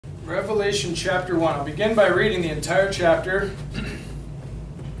Revelation chapter 1. I'll begin by reading the entire chapter.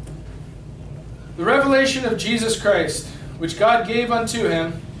 The revelation of Jesus Christ, which God gave unto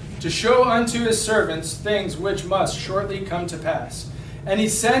him, to show unto his servants things which must shortly come to pass. And he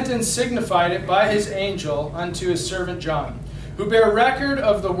sent and signified it by his angel unto his servant John, who bare record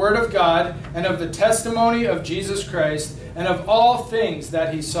of the word of God, and of the testimony of Jesus Christ, and of all things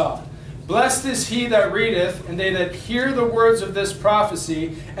that he saw. Blessed is he that readeth, and they that hear the words of this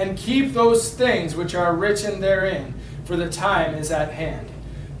prophecy, and keep those things which are written therein, for the time is at hand.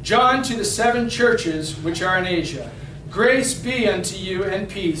 John, to the 7 churches which are in Asia, grace be unto you and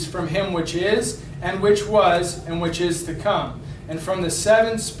peace from him which is, and which was, and which is to come, and from the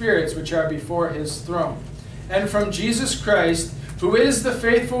 7 spirits which are before his throne, and from Jesus Christ, who is the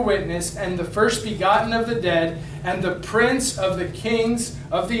faithful witness, and the first begotten of the dead, and the prince of the kings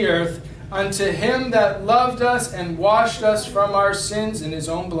of the earth, unto him that loved us and washed us from our sins in his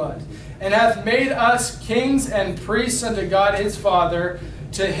own blood, and hath made us kings and priests unto God his Father.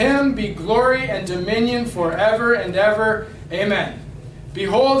 To him be glory and dominion forever and ever. Amen.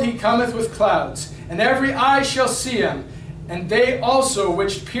 Behold, he cometh with clouds, and every eye shall see him, and they also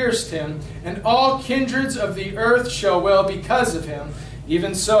which pierced him, and all kindreds of the earth shall wail because of him.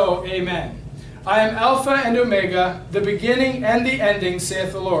 Even so, amen. I am Alpha and Omega, the beginning and the ending,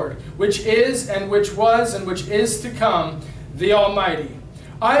 saith the Lord, which is, and which was, and which is to come, the Almighty.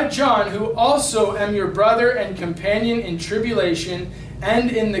 I, John, who also am your brother and companion in tribulation,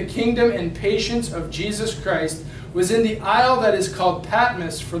 and in the kingdom and patience of Jesus Christ, was in the isle that is called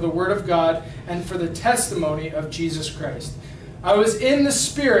Patmos for the word of God, and for the testimony of Jesus Christ. I was in the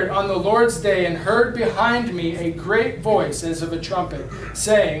Spirit on the Lord's day, and heard behind me a great voice as of a trumpet,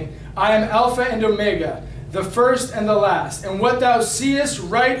 saying, I am Alpha and Omega, the first and the last. And what thou seest,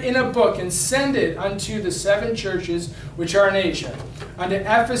 write in a book, and send it unto the 7 churches which are in Asia, unto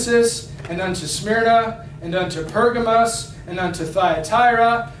Ephesus, and unto Smyrna, and unto Pergamos, and unto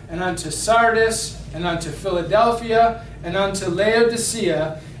Thyatira, and unto Sardis, and unto Philadelphia, and unto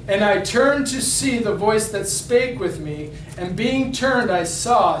Laodicea. And I turned to see the voice that spake with me, and being turned I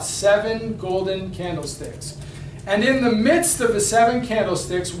saw 7 golden candlesticks. And in the midst of the 7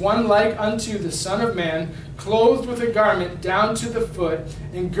 candlesticks, one like unto the Son of Man, clothed with a garment down to the foot,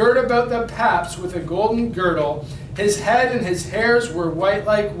 and girt about the paps with a golden girdle. His head and his hairs were white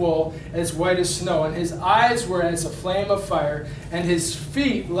like wool, as white as snow, and his eyes were as a flame of fire, and his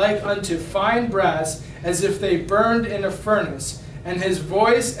feet like unto fine brass, as if they burned in a furnace, and his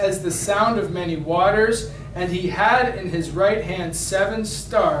voice as the sound of many waters. And he had in his right hand 7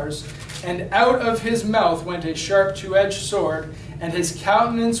 stars, and out of his mouth went a sharp 2-edged sword, and his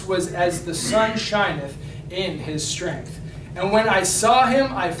countenance was as the sun shineth in his strength. And when I saw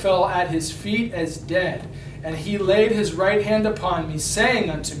him, I fell at his feet as dead. And he laid his right hand upon me, saying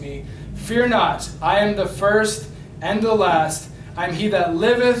unto me, Fear not, I am the first and the last. I am he that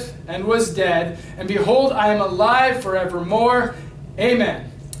liveth and was dead, and behold, I am alive forevermore.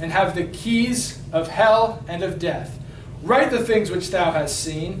 Amen. And have the keys of hell and of death. Write the things which thou hast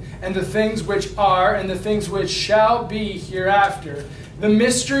seen, and the things which are, and the things which shall be hereafter. The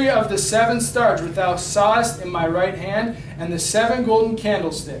mystery of the 7 stars which thou sawest in my right hand, and the 7 golden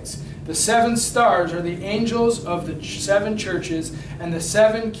candlesticks. The 7 stars are the angels of the 7 churches, and the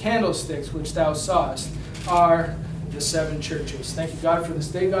 7 candlesticks which thou sawest are the 7 churches. Thank you, God, for this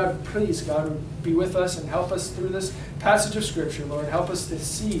day. God, please, God, be with us and help us through this passage of Scripture, Lord. Help us to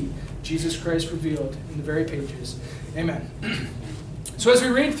see Jesus Christ revealed in the very pages. Amen. So as we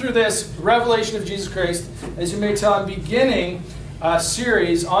read through this revelation of Jesus Christ, as you may tell, I'm beginning a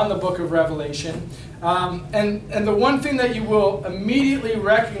series on the book of Revelation. And the one thing that you will immediately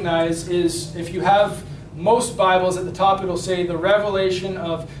recognize is, if you have most Bibles, at the top it'll say the revelation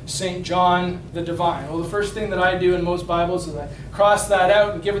of St. John the Divine. Well, the first thing that I do in most Bibles is I cross that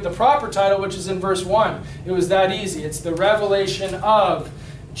out and give it the proper title, which is in verse 1. It was that easy. It's the revelation of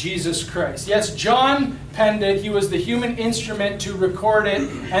Jesus Christ. Yes, John penned it. He was the human instrument to record it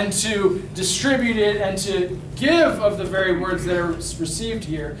and to distribute it and to give of the very words that are received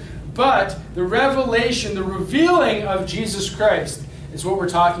here. But the revelation, the revealing of Jesus Christ is what we're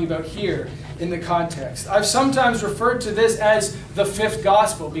talking about here in the context. I've sometimes referred to this as the 5th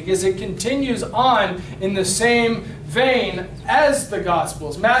gospel because it continues on in the same vein as the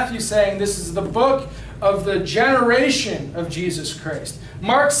Gospels. Matthew saying this is the book of the generation of Jesus Christ.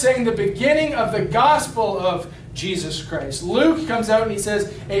 Mark saying the beginning of the gospel of Jesus Christ. Luke comes out and he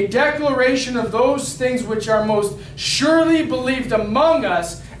says, a declaration of those things which are most surely believed among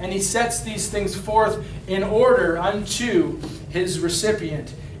us, and he sets these things forth in order unto his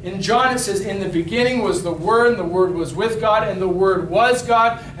recipient In John it says, in the beginning was the Word, and the Word was with God, and the Word was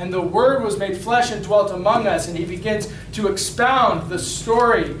God, and the Word was made flesh and dwelt among us. And he begins to expound the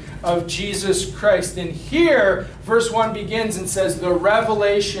story of Jesus Christ. And here, verse 1 begins and says, the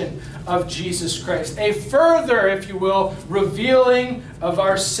revelation of Jesus Christ. A further, if you will, revealing of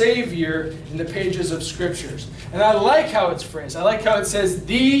our Savior in the pages of Scriptures. And I like how it's phrased. I like how it says,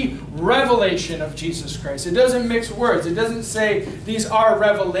 the revelation of Jesus Christ. It doesn't mix words. It doesn't say these are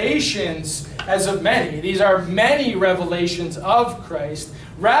revelations as of many. These are many revelations of Christ.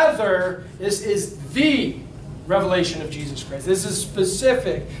 Rather, this is the revelation of Jesus Christ. This is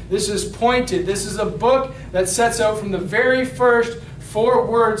specific. This is pointed. This is a book that sets out from the very first 4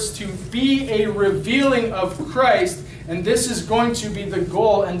 words to be a revealing of Christ. And this is going to be the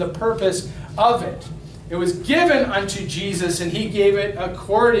goal and the purpose of it. It was given unto Jesus, and he gave it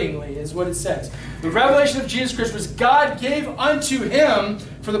accordingly, is what it says. The revelation of Jesus Christ was God gave unto him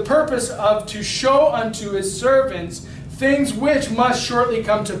for the purpose of to show unto his servants things which must shortly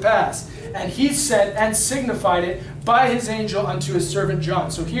come to pass. And he sent and signified it by his angel unto his servant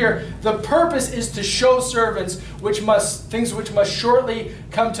John. So here, the purpose is to show servants things which must shortly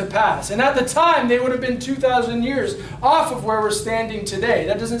come to pass. And at the time, they would have been 2,000 years off of where we're standing today.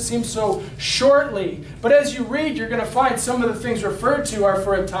 That doesn't seem so shortly. But as you read, you're going to find some of the things referred to are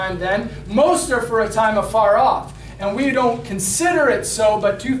for a time then. Most are for a time afar off. And we don't consider it so,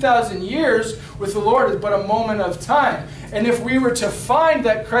 but 2,000 years with the Lord is but a moment of time. And if we were to find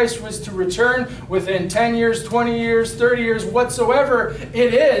that Christ was to return within 10 years, 20 years, 30 years, whatsoever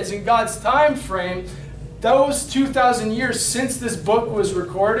it is in God's time frame, those 2,000 years since this book was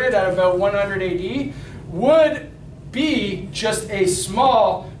recorded at about 100 AD would be just a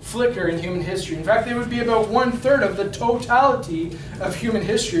small flicker in human history. In fact, they would be about 1/3 of the totality of human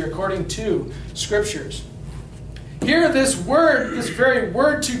history according to Scriptures. Here, this very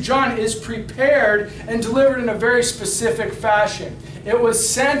word to John is prepared and delivered in a very specific fashion. It was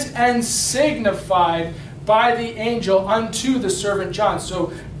sent and signified by the angel unto the servant John.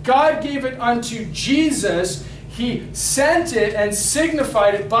 So God gave it unto Jesus. He sent it and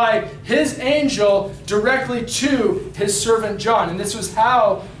signified it by his angel directly to his servant John. And this was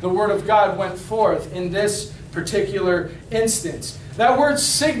how the word of God went forth in this particular instance. That word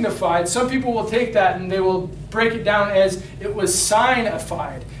signified, some people will take that and they will break it down as it was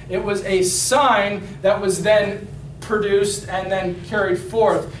signified. It was a sign that was then produced and then carried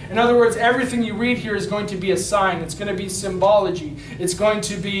forth. In other words, everything you read here is going to be a sign. It's going to be symbology. It's going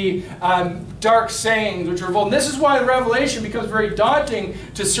to be dark sayings which are revealed. And this is why the Revelation becomes very daunting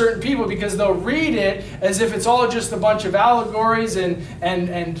to certain people, because they'll read it as if it's all just a bunch of allegories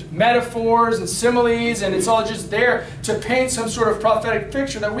and metaphors and similes, and it's all just there to paint some sort of prophetic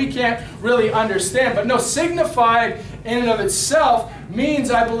picture that we can't really understand. But no, signified in and of itself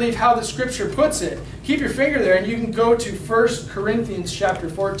means, I believe, how the Scripture puts it. Keep your finger there and you can go to 1 Corinthians chapter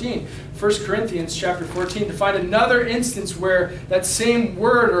 14. 1 Corinthians chapter 14 to find another instance where that same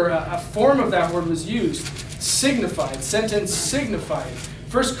word or a form of that word was used. Signified, sentence signified.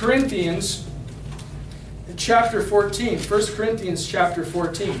 1 Corinthians chapter 14. 1 Corinthians chapter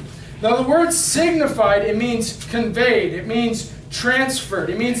 14. Now the word signified, it means conveyed. It means transferred.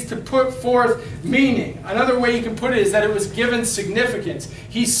 It means to put forth meaning. Another way you can put it is that it was given significance.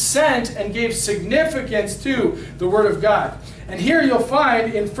 He sent and gave significance to the Word of God. And here you'll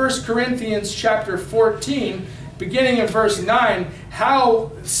find in 1 Corinthians chapter 14, beginning in verse 9,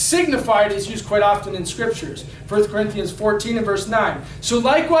 how signified is used quite often in Scriptures. 1 Corinthians 14 and verse 9. So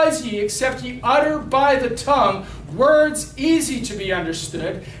likewise ye, except ye utter by the tongue words easy to be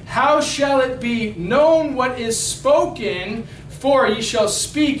understood, how shall it be known what is spoken? For ye shall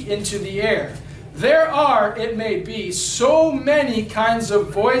speak into the air. There are, it may be, so many kinds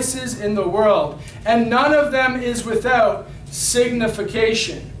of voices in the world, and none of them is without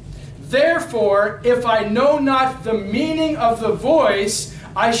signification. Therefore, if I know not the meaning of the voice,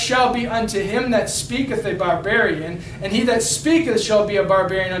 I shall be unto him that speaketh a barbarian, and he that speaketh shall be a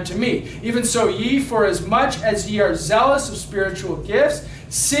barbarian unto me. Even so ye, for as much as ye are zealous of spiritual gifts,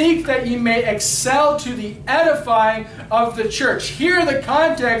 seek that ye may excel to the edifying of the church. Here the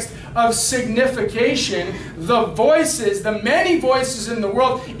context of signification, the voices, the many voices in the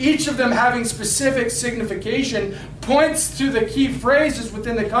world, each of them having specific signification, points to the key phrases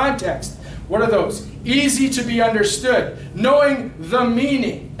within the context. What are those? Easy to be understood, knowing the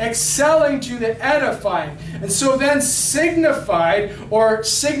meaning, excelling to the edifying. And so then signified or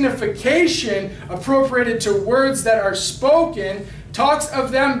signification appropriated to words that are spoken talks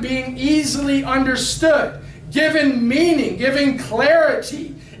of them being easily understood, given meaning, giving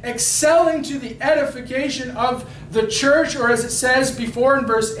clarity. excelling to the edification of the church, or as it says before in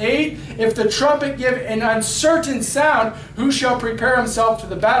verse 8, if the trumpet give an uncertain sound, who shall prepare himself to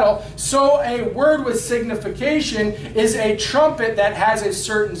the battle? So a word with signification is a trumpet that has a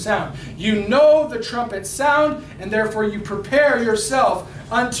certain sound. You know the trumpet sound, and therefore you prepare yourself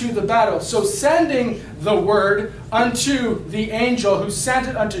unto the battle. So sending the word unto the angel who sent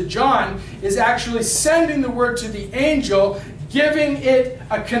it unto John is actually sending the word to the angel, giving it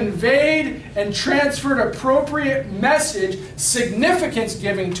a conveyed and transferred appropriate message, significance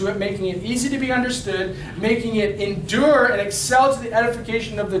giving to it, making it easy to be understood, making it endure and excel to the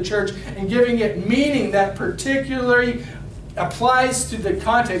edification of the church, and giving it meaning that particularly applies to the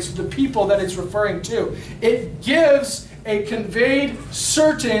context of the people that it's referring to. It gives a conveyed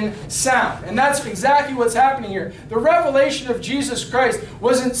certain sound. And that's exactly what's happening here. The revelation of Jesus Christ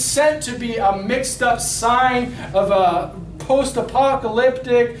wasn't sent to be a mixed up sign of a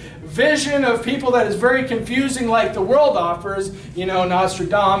post-apocalyptic vision of people that is very confusing like the world offers, you know,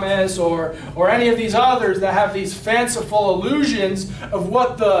 Nostradamus or any of these others that have these fanciful illusions of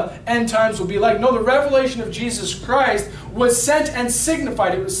what the end times will be like. No, the revelation of Jesus Christ was sent and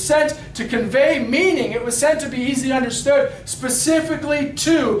signified. It was sent to convey meaning. It was sent to be easily understood specifically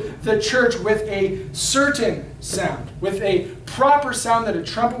to the church with a certain sound, with a proper sound that a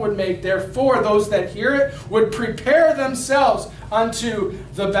trumpet would make. Therefore, those that hear it would prepare themselves unto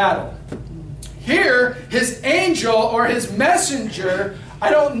the battle. Here, his angel or his messenger, I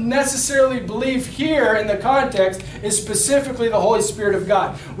don't necessarily believe here in the context, is specifically the Holy Spirit of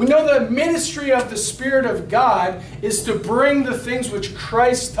God. We know the ministry of the Spirit of God is to bring the things which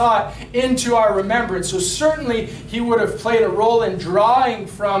Christ taught into our remembrance. So certainly he would have played a role in drawing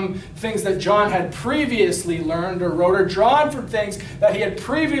from things that John had previously learned or wrote, or drawn from things that he had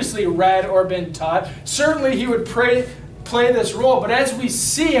previously read or been taught. Certainly he would play this role. But as we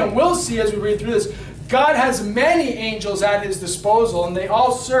see, and will see as we read through this, God has many angels at his disposal, and they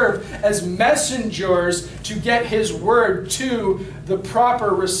all serve as messengers to get his word to the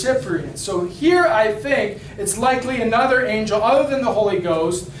proper recipient. So here I think it's likely another angel other than the Holy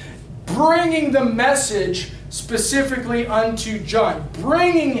Ghost bringing the message specifically unto John,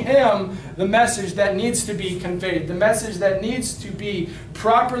 bringing him the message that needs to be conveyed, the message that needs to be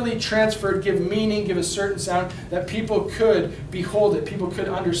properly transferred, give meaning, give a certain sound, that people could behold it, people could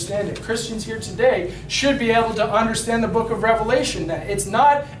understand it. Christians here today should be able to understand the book of Revelation, that it's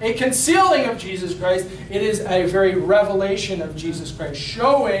not a concealing of Jesus Christ, it is a very revelation of Jesus Christ,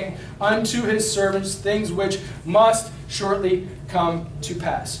 showing unto his servants things which must shortly come to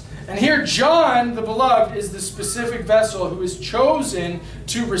pass. And here John, the beloved, is the specific vessel who is chosen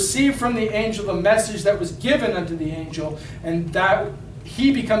to receive from the angel the message that was given unto the angel, and that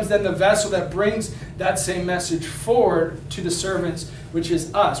he becomes then the vessel that brings that same message forward to the servants, which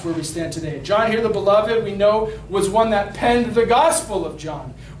is us, where we stand today. John here, the beloved, we know was one that penned the Gospel of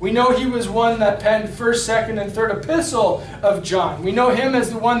John. We know he was one that penned 1st, 2nd, and 3rd epistle of John. We know him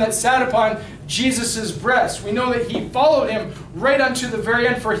as the one that sat upon Jesus' breast. We know that he followed him right unto the very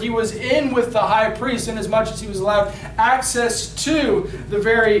end, for he was in with the high priest, inasmuch as he was allowed access to the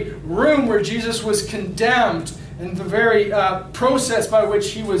very room where Jesus was condemned, and the very process by which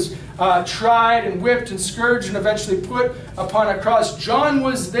he was tried and whipped and scourged and eventually put upon a cross. John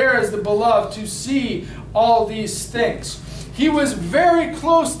was there as the beloved to see all these things. He was very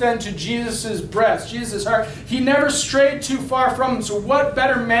close then to Jesus' breast, Jesus' heart. He never strayed too far from him. So what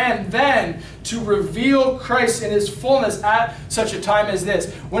better man then to reveal Christ in his fullness at such a time as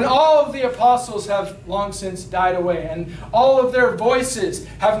this, when all of the apostles have long since died away and all of their voices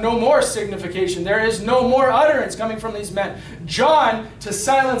have no more signification. There is no more utterance coming from these men. John, to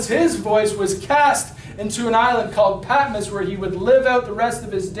silence his voice, was cast into an island called Patmos, where he would live out the rest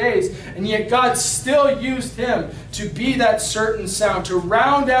of his days. And yet God still used him to be that certain sound, to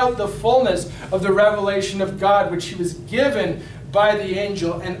round out the fullness of the revelation of God, which he was given by the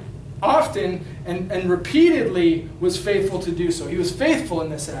angel, and often and repeatedly was faithful to do so. He was faithful in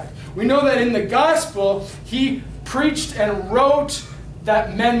this act. We know that in the gospel, he preached and wrote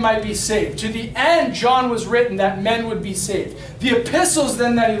that men might be saved. To the end, John was written that men would be saved. The epistles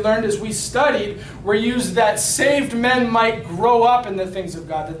then that he learned as we studied were used that saved men might grow up in the things of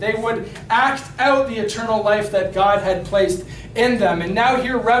God, that they would act out the eternal life that God had placed in them. And now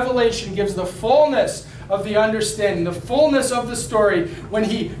here Revelation gives the fullness of the understanding, the fullness of the story, when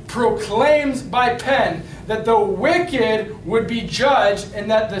he proclaims by pen that the wicked would be judged and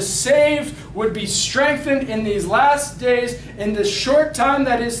that the saved would be strengthened in these last days, in this short time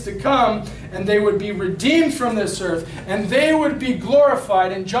that is to come, and they would be redeemed from this earth, and they would be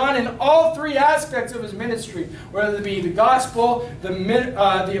glorified. And John, in all three aspects of his ministry, whether it be the gospel,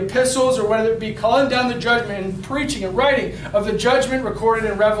 the epistles, or whether it be calling down the judgment and preaching and writing of the judgment recorded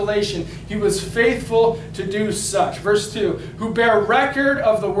in Revelation, he was faithful to do such. Verse 2, who bear record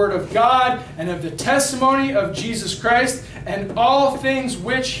of the word of God and of the testimony of Jesus Christ and all things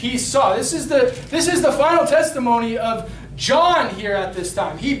which he saw. This is the final testimony of John here at this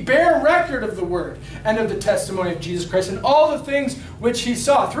time. He bare record of the word and of the testimony of Jesus Christ and all the things which he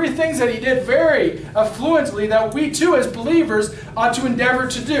saw. Three things that he did very fluently that we too as believers ought to endeavor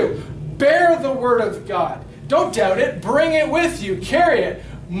to do. Bear the word of God. Don't doubt it. Bring it with you. Carry it.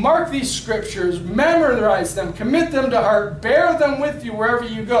 Mark these scriptures. Memorize them. Commit them to heart. Bear them with you wherever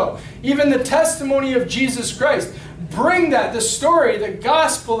you go. Even the testimony of Jesus Christ. Bring that, the story, the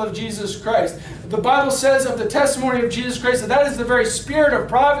gospel of Jesus Christ. The Bible says of the testimony of Jesus Christ that is the very spirit of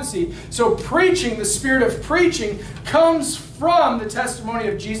prophecy. So preaching, the spirit of preaching, comes from the testimony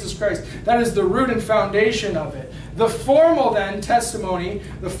of Jesus Christ. That is the root and foundation of it. The formal then testimony,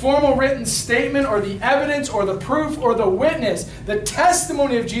 the formal written statement or the evidence or the proof or the witness, the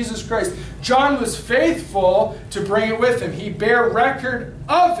testimony of Jesus Christ. John was faithful to bring it with him. He bare record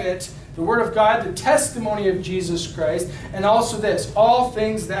of it, the word of God, the testimony of Jesus Christ, and also this, all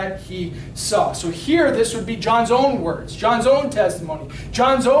things that he saw. So here, this would be John's own words, John's own testimony,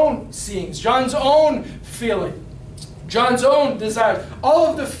 John's own seeings, John's own feeling, John's own desires, all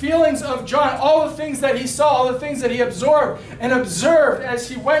of the feelings of John, all the things that he saw, all the things that he absorbed and observed as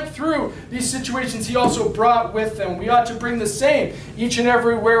he went through these situations, he also brought with him. We ought to bring the same each and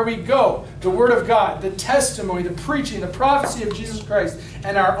everywhere we go. The Word of God, the testimony, the preaching, the prophecy of Jesus Christ,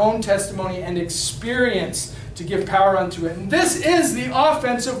 and our own testimony and experience to give power unto it. And this is the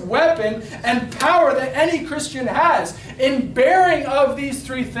offensive weapon and power that any Christian has in bearing of these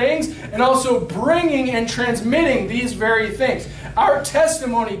three things and also bringing and transmitting these very things. Our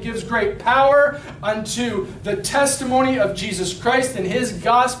testimony gives great power unto the testimony of Jesus Christ and his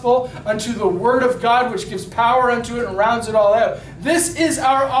gospel, unto the word of God, which gives power unto it and rounds it all out. This is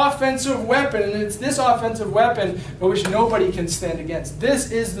our offensive weapon, and it's this offensive weapon by which nobody can stand against.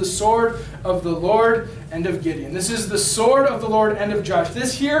 This is the sword of the Lord and of Gideon. This is the sword of the Lord and of Josh.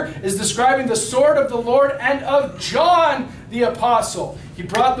 This here is describing the sword of the Lord and of John the apostle. He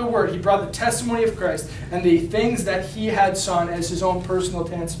brought the word, he brought the testimony of Christ and the things that he had seen as his own personal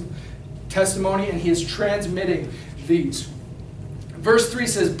testimony, and he is transmitting these. Verse 3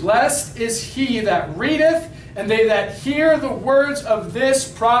 says, blessed is he that readeth, and they that hear the words of this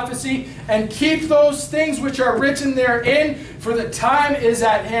prophecy, and keep those things which are written therein, for the time is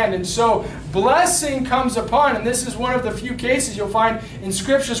at hand. And so blessing comes upon, and this is one of the few cases you'll find in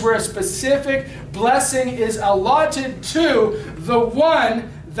scriptures where a specific blessing is allotted to the one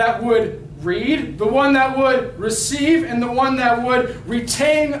that would read, the one that would receive, and the one that would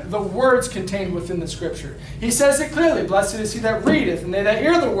retain the words contained within the scripture. He says it clearly, blessed is he that readeth, and they that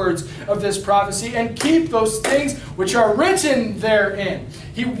hear the words of this prophecy, and keep those things which are written therein.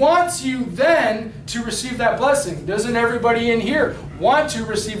 He wants you then to receive that blessing. Doesn't everybody in here want to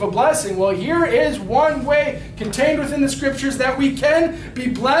receive a blessing? Well, here is one way contained within the scriptures that we can be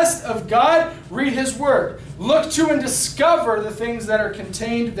blessed of God. Read his word. Look to and discover the things that are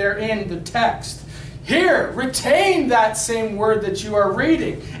contained therein, the text. Here, retain that same word that you are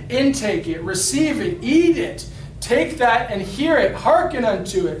reading. Intake it, receive it, eat it. Take that and hear it, hearken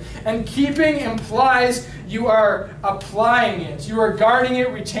unto it. And keeping implies you are applying it. You are guarding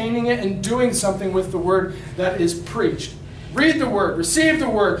it, retaining it, and doing something with the word that is preached. Read the word, receive the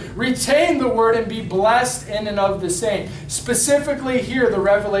word, retain the word, and be blessed in and of the same. Specifically here, the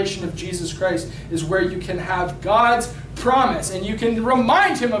revelation of Jesus Christ is where you can have God's promise. And you can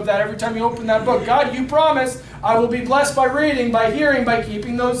remind him of that every time you open that book. God, you promised I will be blessed by reading, by hearing, by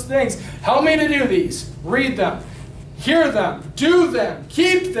keeping those things. Help me to do these. Read them. Hear them, do them,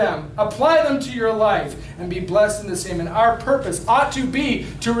 keep them, apply them to your life, and be blessed in the same. And our purpose ought to be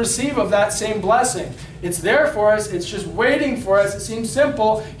to receive of that same blessing. It's there for us. It's just waiting for us. It seems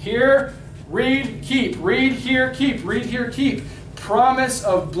simple. Hear, read, keep. Read, hear, keep. Read, hear, keep. Promise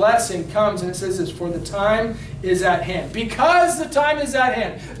of blessing comes, and it says this, for the time is at hand. Because the time is at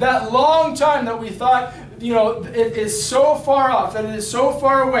hand. That long time that we thought, it is so far off, that it is so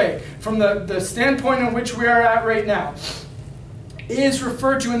far away from the standpoint in which we are at right now. is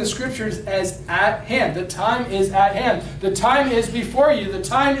referred to in the scriptures as at hand. The time is at hand. The time is before you. The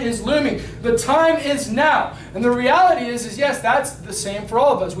time is looming. The time is now. And the reality is yes, that's the same for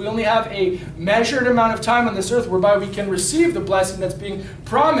all of us. We only have a measured amount of time on this earth whereby we can receive the blessing that's being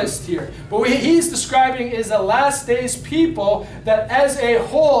promised here. But what he's describing is a last days people that as a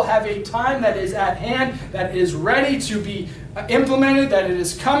whole have a time that is at hand, that is ready to be implemented, that it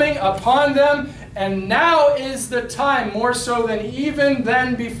is coming upon them. And now is the time, more so than even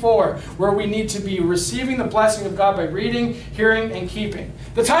then before, where we need to be receiving the blessing of God by reading, hearing, and keeping.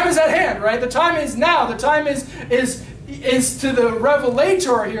 The time is at hand, right? The time is now. The time is to the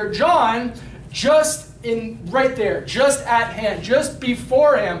revelator here, John, right there, just at hand, just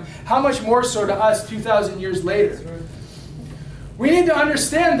before him. How much more so to us 2,000 years later? We need to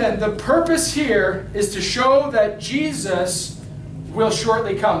understand then, the purpose here is to show that Jesus will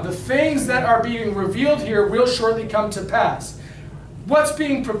shortly come. The things that are being revealed here will shortly come to pass. What's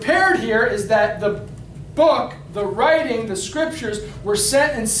being prepared here is that the book, the writing, the scriptures were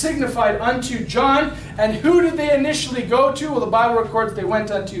sent and signified unto John. And who did they initially go to? Well, the Bible records they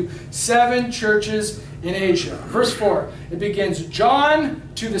went unto 7 churches in Asia. Verse 4, it begins, John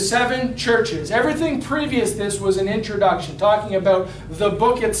to the 7 churches. Everything previous to this was an introduction, talking about the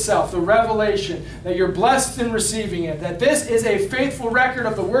book itself, the revelation, that you're blessed in receiving it, that this is a faithful record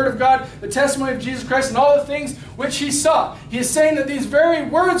of the Word of God, the testimony of Jesus Christ, and all the things which he saw. He is saying that these very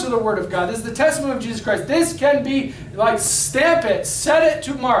words are the Word of God. This is the testimony of Jesus Christ. This can be, like, stamp it, set it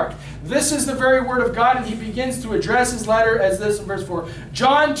to mark. This is the very Word of God, and he begins to address his letter as this in verse 4.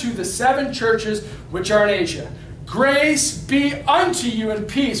 John to the 7 churches which are in Asia. Grace be unto you and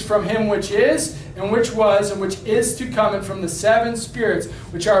peace from him which is, and which was, and which is to come, and from the 7 spirits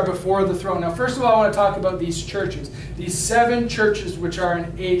which are before the throne. Now, first of all, I want to talk about these churches. These 7 churches which are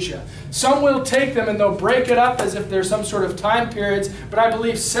in Asia. Some will take them and they'll break it up as if there's some sort of time periods, but I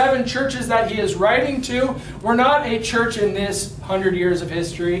believe 7 churches that he is writing to were not a church in this 100 years of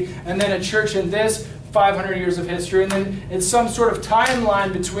history, and then a church in this 500 years of history, and then it's some sort of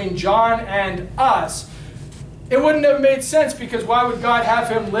timeline between John and us. It wouldn't have made sense, because why would God have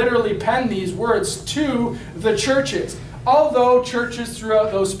him literally pen these words to the churches? Although churches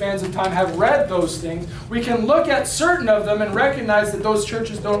throughout those spans of time have read those things, we can look at certain of them and recognize that those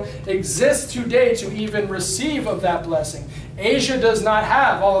churches don't exist today to even receive of that blessing. Asia does not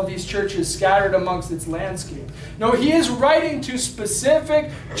have all of these churches scattered amongst its landscape. No, he is writing to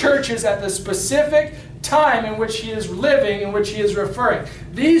specific churches at the specific time in which he is living, in which he is referring.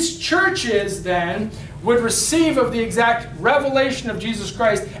 These churches then would receive of the exact revelation of Jesus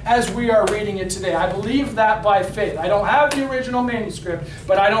Christ as we are reading it today. I believe that by faith. I don't have the original manuscript,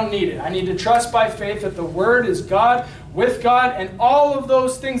 but I don't need it. I need to trust by faith that the Word is God, with God, and all of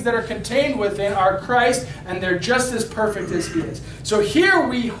those things that are contained within are Christ, and they're just as perfect as he is. So here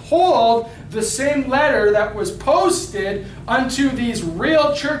we hold the same letter that was posted unto these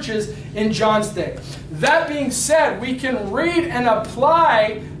real churches in John's day. That being said, we can read and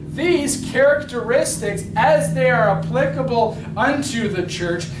apply these characteristics as they are applicable unto the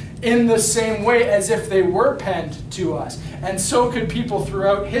church in the same way as if they were penned to us. And so could people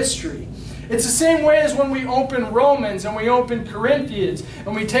throughout history. It's the same way as when we open Romans and we open Corinthians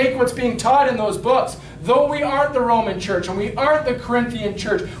and we take what's being taught in those books. Though we aren't the Roman church and we aren't the Corinthian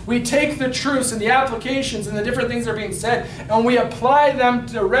church, we take the truths and the applications and the different things that are being said and we apply them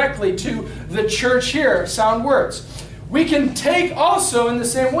directly to the church here. Sound words. We can take also in the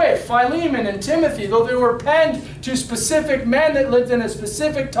same way Philemon and Timothy, though they were penned to specific men that lived in a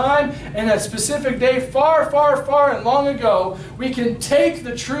specific time and a specific day far, far, far and long ago, we can take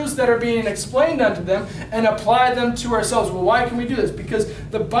the truths that are being explained unto them and apply them to ourselves. Well, why can we do this? Because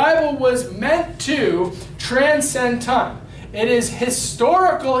the Bible was meant to transcend time. It is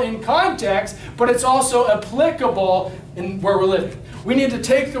historical in context, but it's also applicable in where we're living. We need to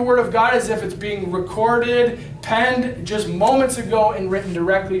take the Word of God as if it's being recorded, penned just moments ago and written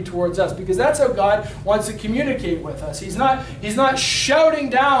directly towards us, because that's how God wants to communicate with us. He's not shouting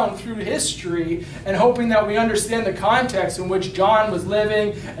down through history and hoping that we understand the context in which John was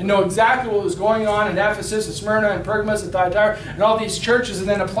living and know exactly what was going on in Ephesus and Smyrna and Pergamos and Thyatira and all these churches and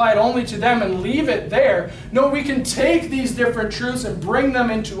then apply it only to them and leave it there. No, we can take these different truths and bring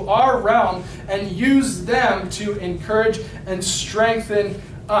them into our realm and use them to encourage and strengthen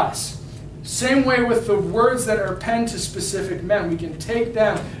us. Same way with the words that are penned to specific men. We can take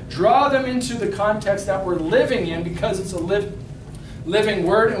them, draw them into the context that we're living in because it's a living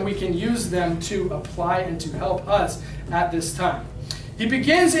word, and we can use them to apply and to help us at this time. He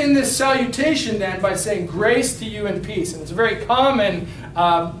begins in this salutation then by saying, grace to you and peace. And it's a very common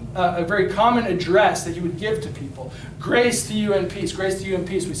address that he would give to people. Grace to you and peace, grace to you and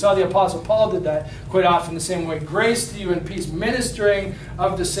peace. We saw the Apostle Paul did that quite often the same way. Grace to you and peace, ministering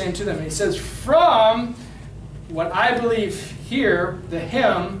of the same to them. And he says, from what I believe here, the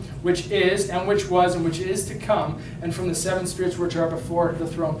him which is, and which was, and which is to come, and from the seven spirits which are before the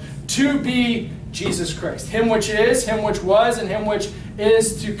throne, to be Jesus Christ. Him which is, him which was, and him which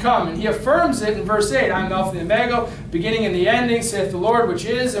is to come. And he affirms it in verse 8, I am Alpha and the Omega, beginning and the ending, saith the Lord, which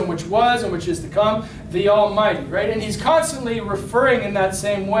is, and which was, and which is to come, the Almighty. Right? And he's constantly referring in that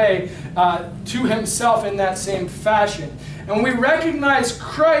same way to himself in that same fashion. And we recognize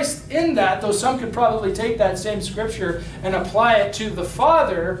Christ in that, though some could probably take that same scripture and apply it to the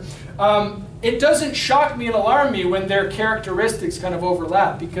Father. It doesn't shock me and alarm me when their characteristics kind of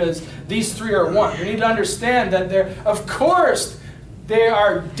overlap, because these three are one. We need to understand that they're, of course, they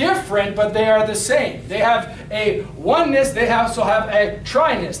are different, but they are the same. They have a oneness, they also have a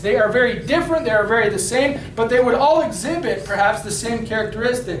triness. They are very different, they are very the same, but they would all exhibit perhaps the same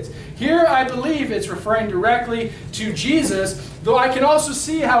characteristics. Here, I believe it's referring directly to Jesus, though I can also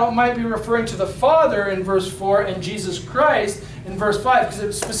see how it might be referring to the Father in verse 4 and Jesus Christ in verse 5, because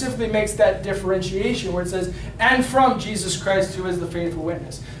it specifically makes that differentiation where it says, and from Jesus Christ, who is the faithful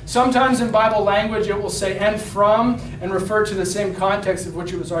witness. Sometimes in Bible language it will say and from, and refer to the same context of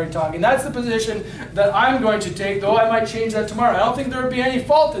which it was already talking. That's the position that I'm going to take, though I might change that tomorrow. I don't think there would be any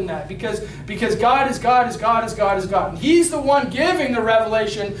fault in that, because God is God, is God, is God, is God. And He's the one giving the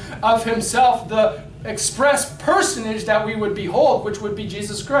revelation of Himself, the express personage that we would behold, which would be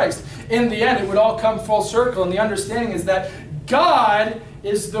Jesus Christ. In the end, it would all come full circle, and the understanding is that God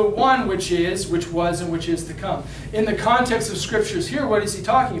is the one which is, which was, and which is to come. In the context of Scriptures here, what is he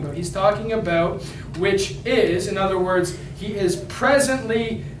talking about? He's talking about which is, in other words, he is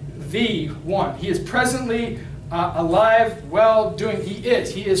presently the one. He is presently alive, well, doing. He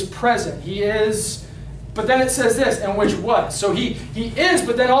is present. He is, but then it says this, and which was. So he is,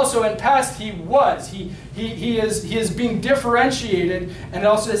 but then also in past he was. He is being differentiated, and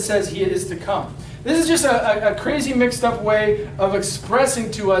also it says he is to come. This is just a crazy mixed up way of expressing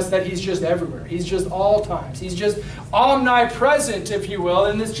to us that he's just everywhere. He's just all times. He's just omnipresent, if you will,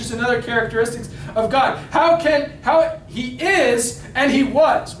 and it's just another characteristic of God. How he is and he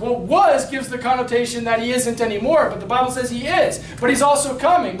was. Well, was gives the connotation that he isn't anymore, but the Bible says he is. But he's also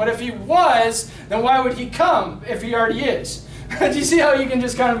coming. But if he was, then why would he come if he already is? Do you see how you can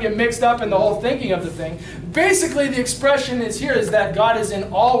just kind of get mixed up in the whole thinking of the thing? Basically, the expression is here is that God is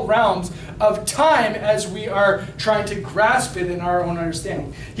in all realms of time as we are trying to grasp it in our own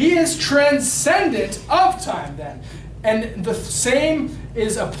understanding. He is transcendent of time then. And the same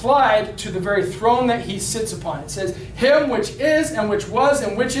is applied to the very throne that he sits upon. It says, him which is, and which was,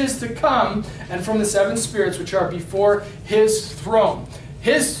 and which is to come, and from the seven spirits which are before his throne.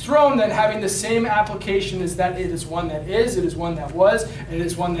 His throne then having the same application is that it is one that is, it is one that was, and it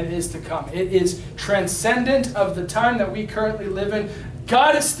is one that is to come. It is transcendent of the time that we currently live in.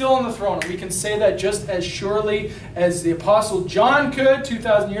 God is still on the throne, and we can say that just as surely as the Apostle John could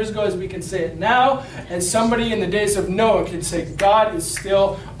 2,000 years ago, as we can say it now, as somebody in the days of Noah could say, God is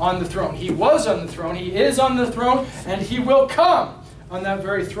still on the throne. He was on the throne, he is on the throne, and he will come on that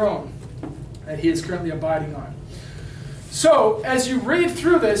very throne that he is currently abiding on. So, as you read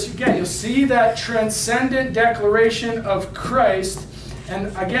through this, again, you'll see that transcendent declaration of Christ. And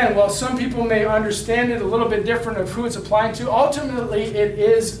again, while some people may understand it a little bit different of who it's applying to, ultimately it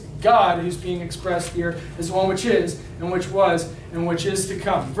is God who's being expressed here as the one which is, and which was, and which is to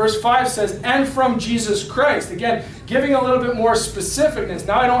come. Verse 5 says, and from Jesus Christ. Again, giving a little bit more specificness.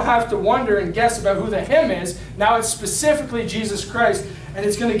 Now I don't have to wonder and guess about who the him is. Now it's specifically Jesus Christ, and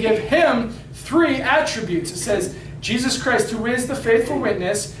it's going to give him three attributes. It says, Jesus Christ, who is the faithful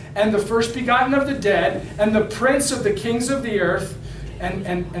witness, and the first begotten of the dead, and the prince of the kings of the earth, and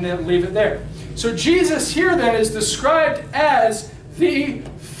then leave it there. So Jesus here then is described as the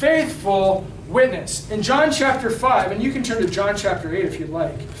faithful witness. In John chapter 5, and you can turn to John chapter 8 if you'd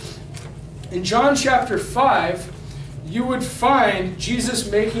like. In John chapter 5, you would find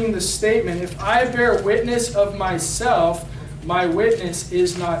Jesus making the statement, if I bear witness of myself, my witness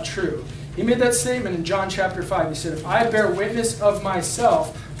is not true. He made that statement in John chapter 5. He said, if I bear witness of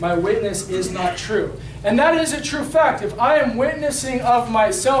myself, my witness is not true. And that is a true fact. If I am witnessing of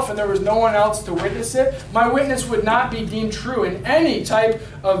myself and there was no one else to witness it, my witness would not be deemed true in any type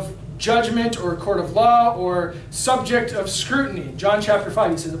of judgment or a court of law or subject of scrutiny. John chapter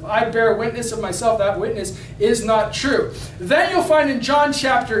 5, he says, if I bear witness of myself, that witness is not true. Then you'll find in John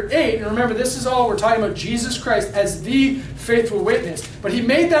chapter 8, and remember this is all, we're talking about Jesus Christ as the faithful witness. But he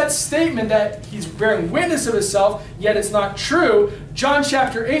made that statement that he's bearing witness of himself, yet it's not true. John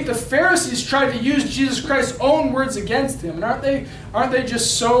chapter 8, the Pharisees tried to use Jesus Christ's own words against him. And aren't they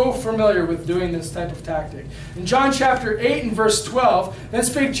just so familiar with doing this type of tactic? In John chapter 8 and verse 12, then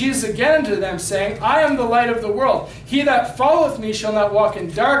spake Jesus again unto them, saying, I am the light of the world. He that followeth me shall not walk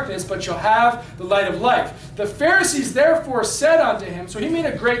in darkness, but shall have the light of life. The Pharisees therefore said unto him, so he made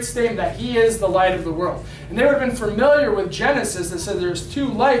a great statement that he is the light of the world. And they would have been familiar with Genesis that said there's two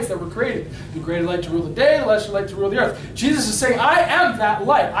lights that were created. The greater light to rule the day, the lesser light to rule the earth. Jesus is saying, I am that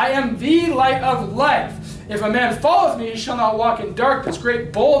light. I am the light of life. If a man followeth me, he shall not walk in darkness.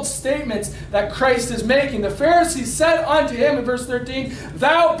 Great bold statements that Christ is making. The Pharisees said unto him in verse 13,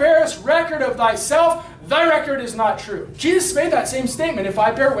 Thou bearest record of thyself, thy record is not true. Jesus made that same statement. If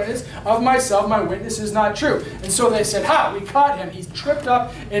I bear witness of myself, my witness is not true. And so they said, ha, we caught him. He's tripped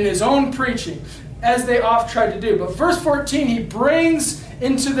up in his own preaching, as they oft tried to do. But verse 14, he brings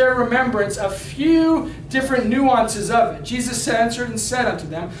into their remembrance a few different nuances of it. Jesus answered and said unto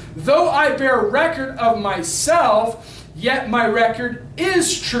them, Though I bear record of myself, yet my record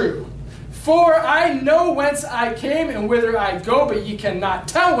is true. For I know whence I came and whither I go, but ye cannot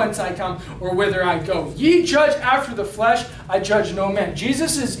tell whence I come or whither I go. Ye judge after the flesh, I judge no man.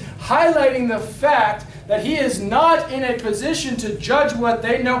 Jesus is highlighting the fact that he is not in a position to judge what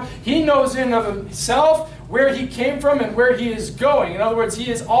they know. He knows in of himself where he came from and where he is going. In other words, he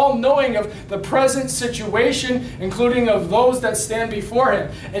is all-knowing of the present situation, including of those that stand before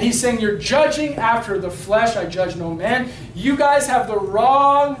him. And he's saying, you're judging after the flesh, I judge no man. You guys have the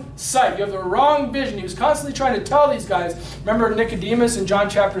wrong sight. You have the wrong vision. He was constantly trying to tell these guys. Remember Nicodemus in John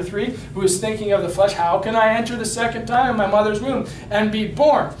chapter 3, who was thinking of the flesh, how can I enter the second time in my mother's womb and be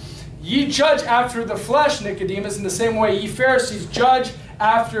born? Ye judge after the flesh, Nicodemus, in the same way ye Pharisees judge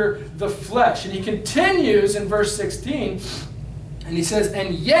after the flesh. And he continues in verse 16, and he says,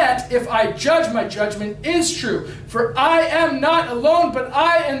 And yet, if I judge, my judgment is true. For I am not alone, but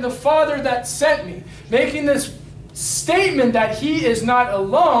I and the Father that sent me. Making this statement that he is not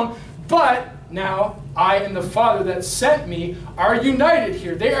alone, but now I and the Father that sent me are united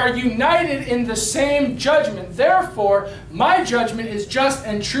here. They are united in the same judgment. Therefore, my judgment is just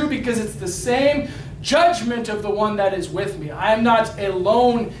and true because it's the same judgment of the one that is with me. I am not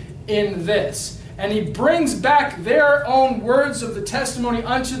alone in this. And he brings back their own words of the testimony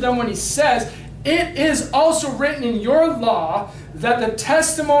unto them when he says, It is also written in your law that the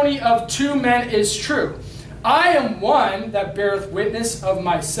testimony of two men is true. I am one that beareth witness of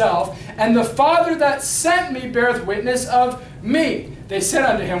myself, and the Father that sent me beareth witness of me. They said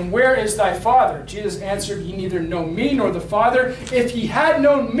unto him, Where is thy Father? Jesus answered, Ye neither know me nor the Father. If ye had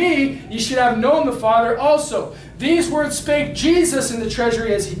known me, ye should have known the Father also. These words spake Jesus in the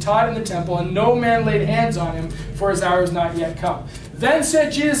treasury as he taught in the temple, and no man laid hands on him, for his hour is not yet come. Then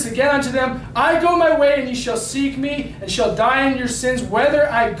said Jesus again unto them, I go my way, and ye shall seek me, and shall die in your sins.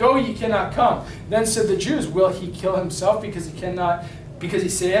 Whither I go, ye cannot come. Then said the Jews, Will he kill himself because he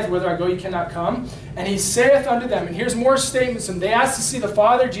saith, Whither I go, ye cannot come? And he saith unto them, and here's more statements, and they asked to see the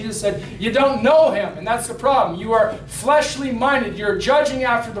Father. Jesus said, You don't know him, and that's the problem. You are fleshly minded. You're judging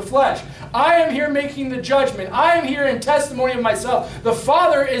after the flesh. I am here making the judgment. I am here in testimony of myself. The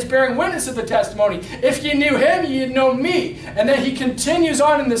Father is bearing witness of the testimony. If ye knew him, ye had known me. And then he continues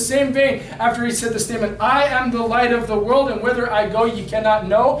on in the same vein after he said the statement, I am the light of the world, and whither I go ye cannot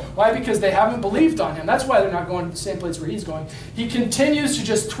know. Why? Because they haven't believed on him. That's why they're not going to the same place where he's going. He continues to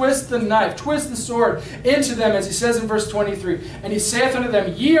just twist the knife, twist the sword into them, as he says in verse 23. And he saith unto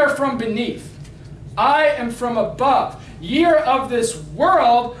them, Ye are from beneath, I am from above. Ye are of this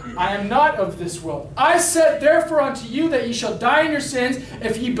world, I am not of this world. I said therefore unto you that ye shall die in your sins.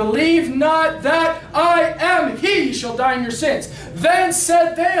 If ye believe not that I am he, ye shall die in your sins. Then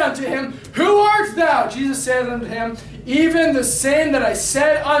said they unto him, Who art thou? Jesus said unto him, Even the same that I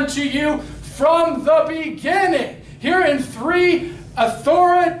said unto you from the beginning. Here in three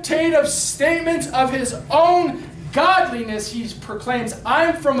authoritative statements of his own godliness, he proclaims,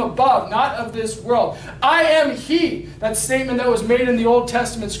 I'm from above, not of this world. I am he. That statement that was made in the Old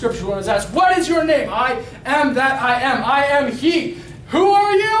Testament scripture when it was asked, What is your name? I am that I am. I am he. Who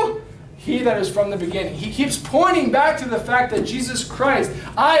are you? He that is from the beginning. He keeps pointing back to the fact that Jesus Christ,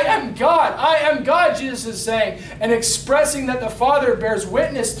 I am God. I am God, Jesus is saying, and expressing that the Father bears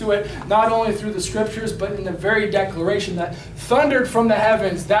witness to it, not only through the scriptures, but in the very declaration that thundered from the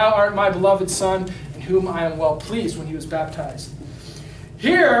heavens, Thou art my beloved Son, in whom I am well pleased, when he was baptized.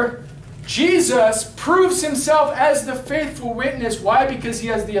 Here, Jesus proves himself as the faithful witness. Why? Because he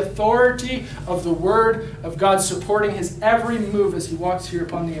has the authority of the Word of God supporting his every move as he walks here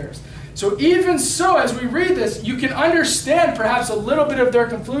upon the earth. So even so, as we read this, you can understand perhaps a little bit of their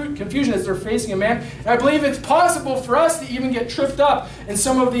confusion as they're facing a man. And I believe it's possible for us to even get tripped up in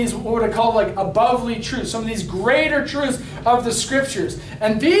some of these, what I call like abovely truths, some of these greater truths of the Scriptures.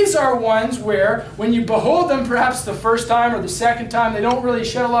 And these are ones where, when you behold them perhaps the first time or the second time, they don't really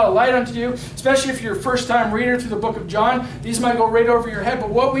shed a lot of light onto you, especially if you're a first-time reader through the book of John. These might go right over your head. But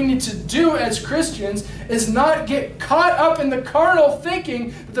what we need to do as Christians is not get caught up in the carnal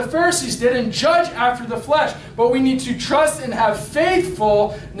thinking that the Pharisees did and judge after the flesh. But we need to trust and have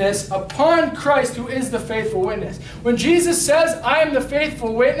faithfulness upon Christ, who is the faithful witness. When Jesus says, I am the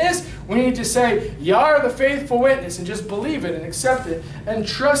faithful witness, we need to say, you are the faithful witness, and just believe it and accept it and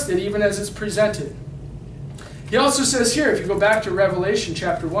trust it even as it's presented. He also says here, if you go back to Revelation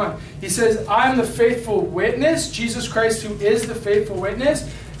chapter 1, he says, I am the faithful witness, Jesus Christ, who is the faithful witness.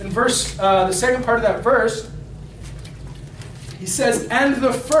 In the second part of that verse, he says, and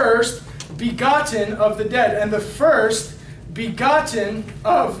the first begotten of the dead. And the first begotten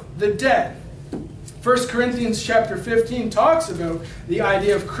of the dead. 1 Corinthians chapter 15 talks about the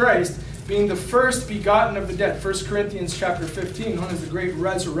idea of Christ being the first begotten of the dead. 1 Corinthians chapter 15, known as the great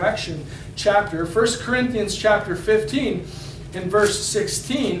resurrection chapter. 1 Corinthians chapter 15 in verse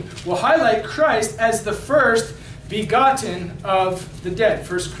 16 will highlight Christ as the first begotten of the dead.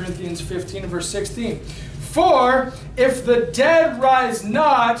 1 Corinthians 15 verse 16. For if the dead rise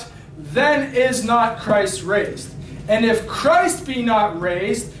not, then is not Christ raised. And if Christ be not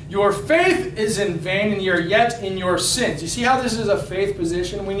raised, your faith is in vain, and ye are yet in your sins. You see how this is a faith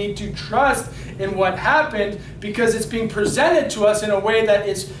position? We need to trust in what happened because it's being presented to us in a way that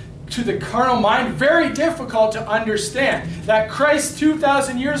is, to the carnal mind, very difficult to understand. That Christ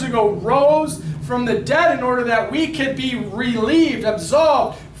 2,000 years ago rose from the dead in order that we could be relieved,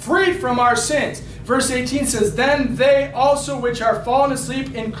 absolved, freed from our sins. Verse 18 says, then they also which are fallen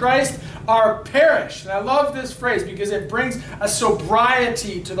asleep in Christ are perished. And I love this phrase because it brings a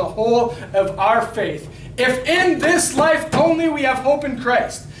sobriety to the whole of our faith. If in this life only we have hope in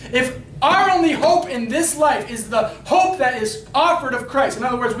Christ, if our only hope in this life is the hope that is offered of Christ. In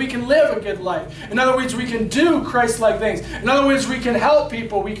other words, we can live a good life. In other words, we can do Christ-like things. In other words, we can help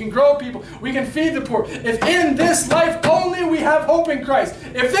people. We can grow people. We can feed the poor. If in this life only we have hope in Christ,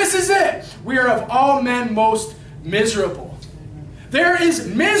 if this is it, we are of all men most miserable. There is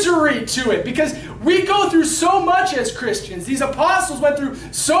misery to it because we go through so much as Christians. These apostles went through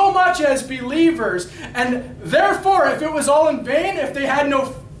so much as believers. And therefore, if it was all in vain, if they had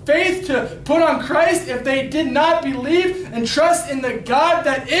no faith to put on Christ, if they did not believe and trust in the God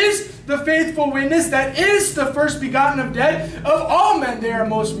that is the faithful witness, that is the first begotten of dead, of all men they are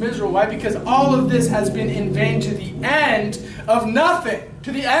most miserable. Why? Because all of this has been in vain to the end of nothing,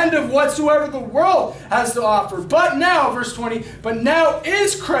 to the end of whatsoever the world has to offer. But now, verse 20, but now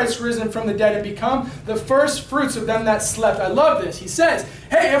is Christ risen from the dead and become the first fruits of them that slept. I love this. He says,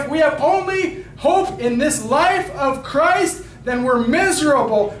 hey, if we have only hope in this life of Christ, then we're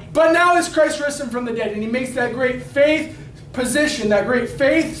miserable. But now is Christ risen from the dead. And he makes that great faith position, that great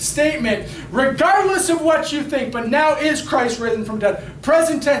faith statement, regardless of what you think. But now is Christ risen from the dead.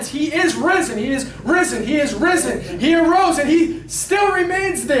 Present tense, he is risen. He is risen. He is risen. He arose and he still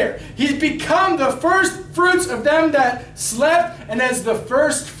remains there. He's become the first fruits of them that slept. And as the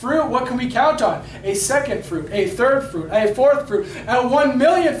first fruit, what can we count on? A second fruit, a third fruit, a fourth fruit, a 1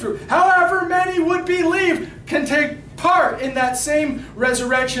 million fruit. However many would believe can take part in that same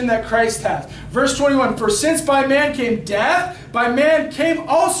resurrection that Christ has. Verse 21, for since by man came death, by man came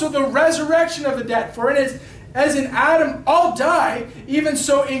also the resurrection of the dead. For it is, as in Adam all die, even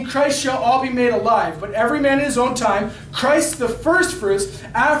so in Christ shall all be made alive. But every man in his own time, Christ the firstfruits,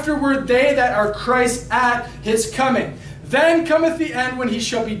 afterward they that are Christ at his coming. Then cometh the end when he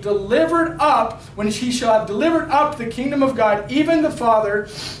shall be delivered up, when he shall have delivered up the kingdom of God, even the Father,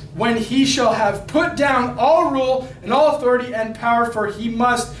 when he shall have put down all rule and all authority and power, for he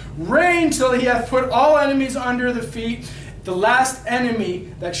must reign till he hath put all enemies under the feet. The last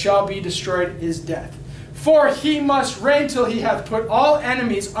enemy that shall be destroyed is death. For he must reign till he hath put all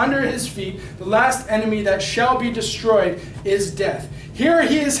enemies under his feet. The last enemy that shall be destroyed is death. Here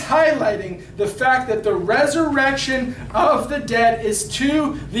he is highlighting the fact that the resurrection of the dead is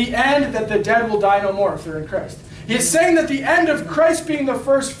to the end that the dead will die no more if they're in Christ. He is saying that the end of Christ being the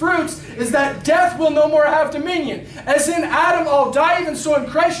first fruits is that death will no more have dominion. As in Adam all die, even so in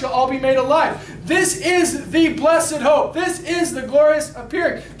Christ shall all be made alive. This is the blessed hope. This is the glorious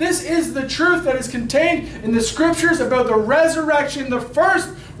appearing. This is the truth that is contained in the Scriptures about the resurrection, the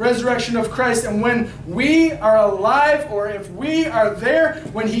first resurrection of Christ. And when we are alive, or if we are there,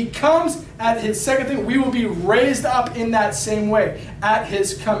 when he comes at his second thing, we will be raised up in that same way at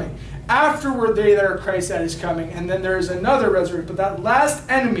his coming. Afterward, they that are Christ at his coming. And then there is another resurrection. But that last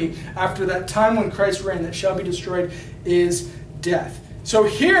enemy, after that time when Christ reigned, that shall be destroyed, is death. So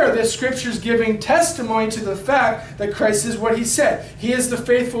here, this scripture is giving testimony to the fact that Christ is what he said. He is the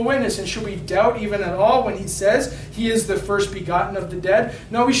faithful witness. And should we doubt even at all when he says he is the first begotten of the dead?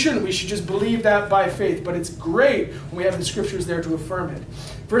 No, we shouldn't. We should just believe that by faith. But it's great when we have the scriptures there to affirm it.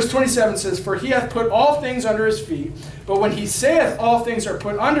 Verse 27 says, For he hath put all things under his feet. But when he saith all things are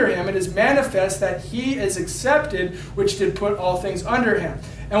put under him, it is manifest that he is accepted, which did put all things under him.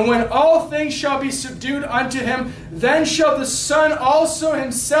 And when all things shall be subdued unto him, then shall the Son also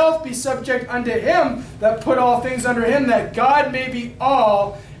himself be subject unto him that put all things under him, that God may be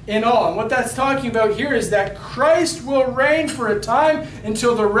all in all. And what that's talking about here is that Christ will reign for a time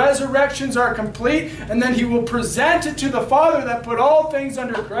until the resurrections are complete, and then he will present it to the Father that put all things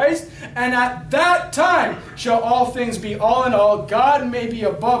under Christ, and at that time shall all things be all in all. God may be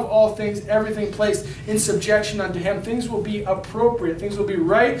above all things, everything placed in subjection unto him. Things will be appropriate, things will be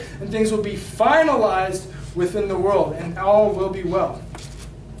right, and things will be finalized within the world, and all will be well.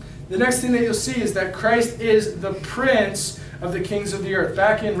 The next thing that you'll see is that Christ is the Prince of the kings of the earth.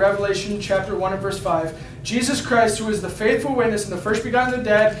 Back in Revelation chapter 1 and verse 5, Jesus Christ, who is the faithful witness and the first begotten of the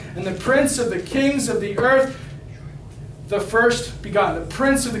dead, and the prince of the kings of the earth, the first begotten, the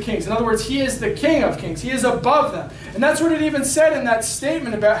prince of the kings. In other words, he is the king of kings. He is above them. And that's what it even said in that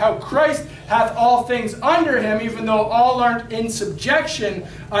statement about how Christ hath all things under him, even though all aren't in subjection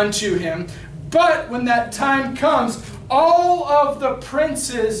unto him. But when that time comes, all of the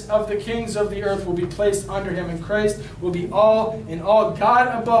princes of the kings of the earth will be placed under him, and Christ will be all in all, God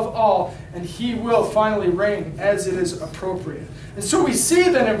above all, and he will finally reign as it is appropriate. And so we see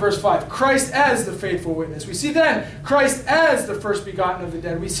then in verse 5, Christ as the faithful witness. We see then Christ as the first begotten of the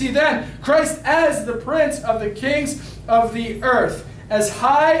dead. We see then Christ as the prince of the kings of the earth. As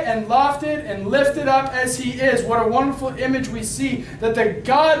high and lofted and lifted up as he is, what a wonderful image we see, that the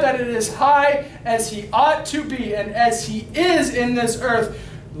God that it is high as he ought to be and as he is in this earth,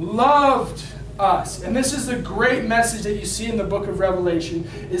 loved us. And this is the great message that you see in the book of Revelation,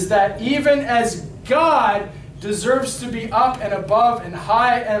 is that even as God deserves to be up and above and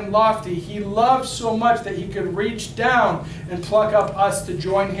high and lofty, he loved so much that he could reach down and pluck up us to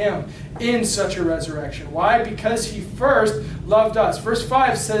join him in such a resurrection. Why? Because he first loved us. Verse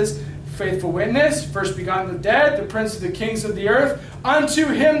 5 says, faithful witness, first begotten of the dead, the prince of the kings of the earth, unto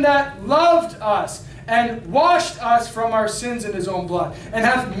him that loved us and washed us from our sins in his own blood, and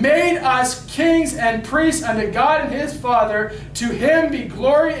hath made us kings and priests unto God and his Father. To him be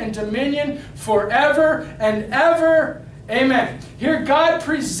glory and dominion forever and ever. Amen. Here God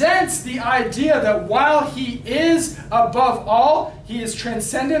presents the idea that while he is above all, he is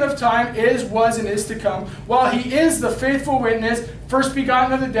transcendent of time, is, was, and is to come. While he is the faithful witness, first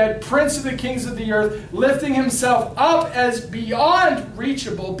begotten of the dead, prince of the kings of the earth, lifting himself up as beyond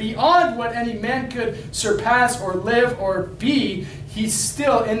reachable, beyond what any man could surpass or live or be, he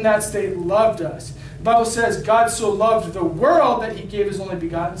still in that state loved us. The Bible says, God so loved the world that he gave his only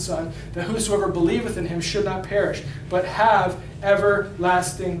begotten Son, that whosoever believeth in him should not perish, but have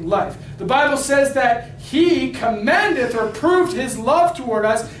everlasting life. The Bible says that he commendeth or proved his love toward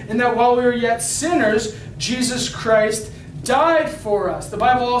us, in that while we were yet sinners, Jesus Christ died for us. The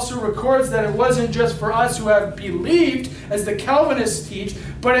Bible also records that it wasn't just for us who have believed, as the Calvinists teach,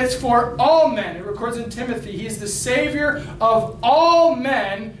 but it's for all men. It records in Timothy, he is the Savior of all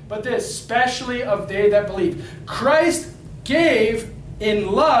men, but this, especially of they that believe. Christ gave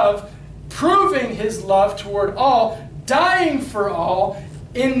in love, proving his love toward all, dying for all,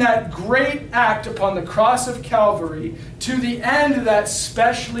 in that great act upon the cross of Calvary, to the end that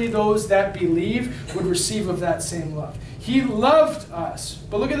especially those that believe would receive of that same love. He loved us.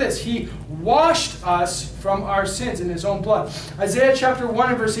 But look at this. He washed us from our sins in his own blood. Isaiah chapter 1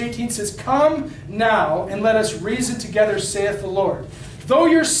 and verse 18 says, Come now and let us reason together, saith the Lord. Though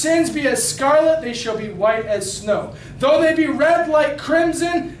your sins be as scarlet, they shall be white as snow. Though they be red like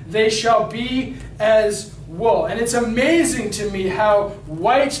crimson, they shall be as wool. And it's amazing to me how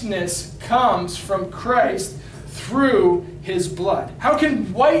whiteness comes from Christ through his blood. How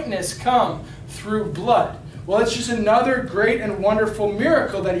can whiteness come through blood? Well, it's just another great and wonderful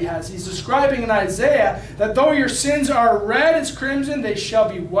miracle that he has. He's describing in Isaiah that though your sins are red as crimson, they shall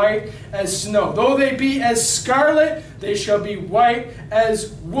be white as snow. Though they be as scarlet, they shall be white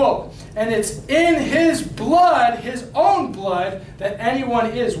as wool. And it's in his blood, his own blood, that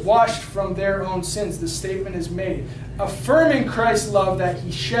anyone is washed from their own sins. The statement is made. affirming Christ's love that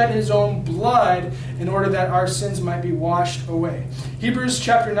he shed his own blood in order that our sins might be washed away. Hebrews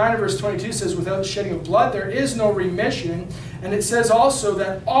chapter 9 verse 22 says, without the shedding of blood there is no remission. And it says also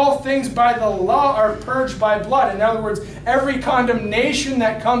that all things by the law are purged by blood. In other words, every condemnation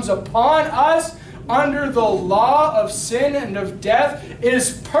that comes upon us under the law of sin and of death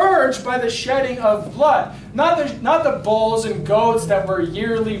is purged by the shedding of blood. Not the bulls and goats that were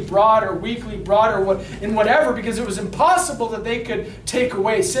yearly brought or weekly brought or whatever, because it was impossible that they could take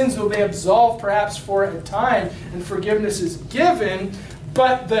away sins, though they absolve perhaps for a time and forgiveness is given.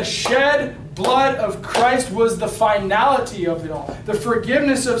 But the shed blood of Christ was the finality of it all. The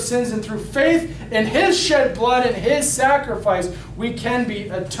forgiveness of sins, and through faith in his shed blood and his sacrifice, we can be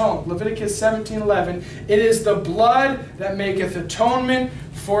atoned. Leviticus 17:11, it is the blood that maketh atonement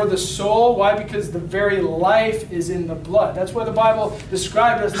for the soul. Why? Because the very life is in the blood. That's why the Bible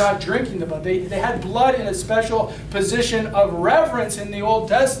described us not drinking the blood. They had blood in a special position of reverence in the Old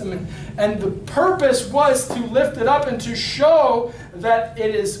Testament. And the purpose was to lift it up and to show that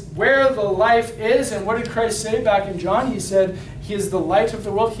it is where the life is. And what did Christ say back in John? He said, he is the light of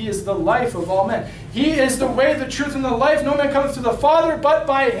the world. He is the life of all men. He is the way, the truth, and the life. No man cometh to the Father but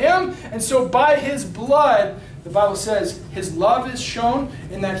by him. And so by his blood, the Bible says, his love is shown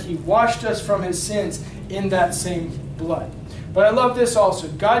in that he washed us from his sins in that same blood. But I love this also.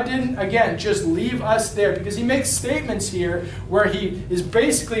 God didn't, again, just leave us there, because he makes statements here where he is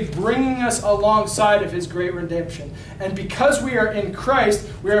basically bringing us alongside of his great redemption. And because we are in Christ,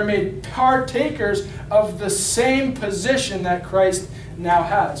 we are made partakers of the same position that Christ now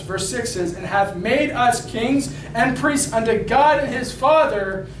has. Verse 6 says, and hath made us kings and priests unto God and his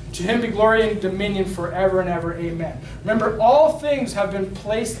Father. To him be glory and dominion forever and ever. Amen. Remember, all things have been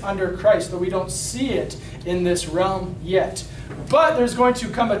placed under Christ, though we don't see it in this realm yet. But there's going to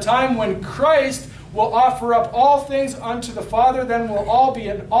come a time when Christ will offer up all things unto the Father. Then we'll all be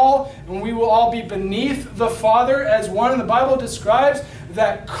in all, and we will all be beneath the Father as one. And the Bible describes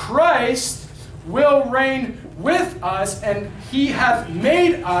that Christ will reign with us, and he hath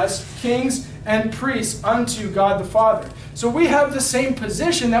made us kings and priests unto God the Father. So we have the same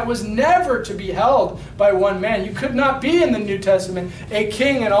position that was never to be held by one man. You could not be in the New Testament a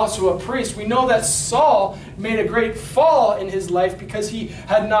king and also a priest. We know that Saul made a great fall in his life because he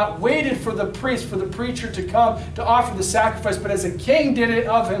had not waited for the priest, for the preacher to come to offer the sacrifice, but as a king did it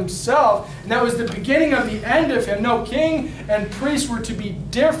of himself. And that was the beginning of the end of him. No, king and priest were to be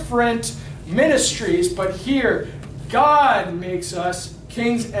different ministries, but here God makes us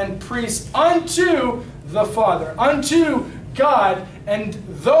kings and priests unto the Father, unto God, and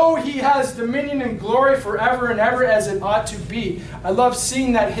though he has dominion and glory forever and ever as it ought to be, I love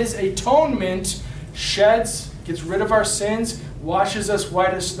seeing that his atonement sheds, gets rid of our sins, washes us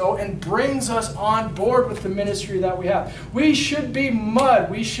white as snow, and brings us on board with the ministry that we have. We should be mud,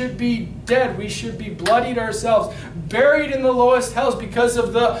 we should be dead, we should be bloodied ourselves, buried in the lowest hells because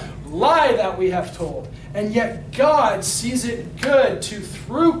of the lie that we have told. And yet God sees it good to,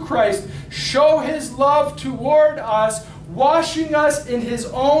 through Christ, show his love toward us, washing us in his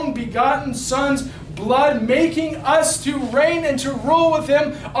own begotten Son's blood, making us to reign and to rule with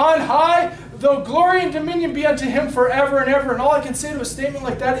him on high, though glory and dominion be unto him forever and ever. And all I can say to a statement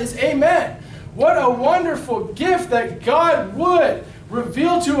like that is amen. What a wonderful gift that God would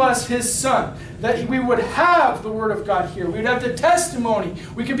reveal to us his Son, that we would have the Word of God here. We would have the testimony.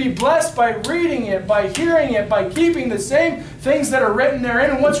 We could be blessed by reading it, by hearing it, by keeping the same things that are written therein.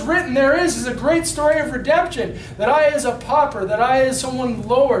 And what's written there is a great story of redemption. That I as a pauper, that I as someone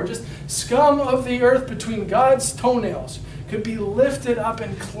lower, just scum of the earth between God's toenails, could be lifted up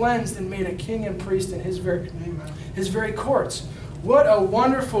and cleansed and made a king and priest in his very courts. What a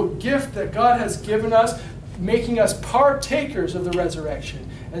wonderful gift that God has given us, making us partakers of the resurrection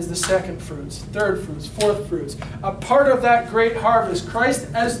as the second fruits, third fruits, fourth fruits, a part of that great harvest, Christ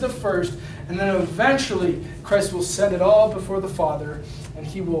as the first, and then eventually Christ will set it all before the Father, and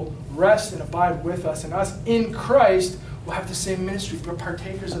he will rest and abide with us, and us in Christ will have the same ministry. We're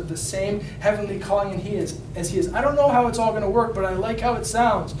partakers of the same heavenly calling as he is. I don't know how it's all going to work, but I like how it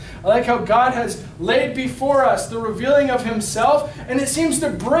sounds. I like how God has laid before us the revealing of himself, and it seems to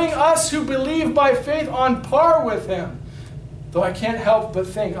bring us who believe by faith on par with him. Though I can't help but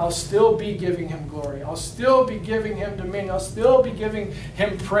think I'll still be giving him glory. I'll still be giving him dominion. I'll still be giving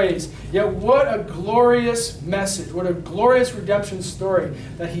him praise. Yet what a glorious message. What a glorious redemption story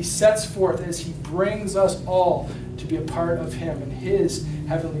that he sets forth as he brings us all to be a part of him and his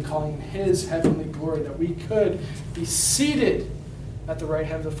heavenly calling and his heavenly glory, that we could be seated at the right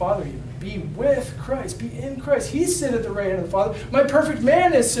hand of the Father. Be with Christ. Be in Christ. He sit at the right hand of the Father. My perfect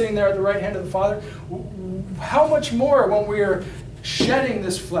man is sitting there at the right hand of the Father. How much more when we are shedding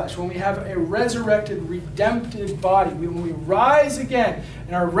this flesh, when we have a resurrected, redempted body, when we rise again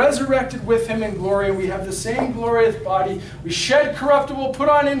and are resurrected with Him in glory, and we have the same glorious body, we shed corruptible, put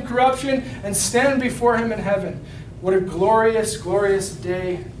on incorruption, and stand before Him in heaven. What a glorious, glorious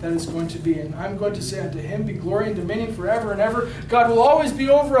day that is going to be. And I'm going to say unto Him be glory and dominion forever and ever. God will always be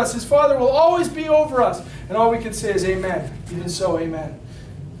over us. His Father will always be over us. And all we can say is amen. Even so, amen.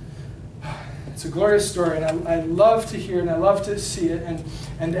 It's a glorious story, and I love to hear it, and I love to see it.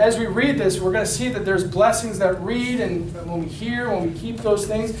 And as we read this, we're going to see that there's blessings that read, and when we hear, when we keep those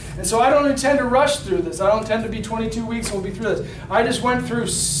things. And so I don't intend to rush through this. I don't intend to be 22 weeks and we'll be through this. I just went through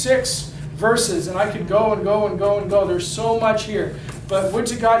 6 verses, and I could go and go and go and go. There's so much here. But would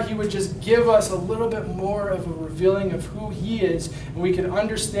to God He would just give us a little bit more of a revealing of who He is, and we can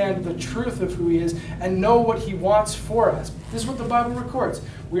understand the truth of who He is and know what He wants for us. This is what the Bible records.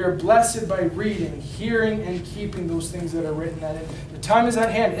 We are blessed by reading, hearing, and keeping those things that are written in it. The time is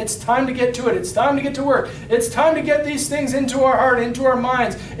at hand. It's time to get to it. It's time to get to work. It's time to get these things into our heart, into our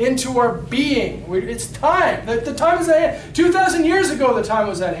minds, into our being. It's time. The time is at hand. 2,000 years ago, the time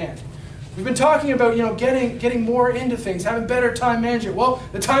was at hand. We've been talking about, getting more into things, having better time management. Well,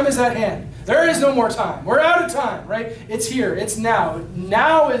 the time is at hand. There is no more time. We're out of time, right? It's here. It's now.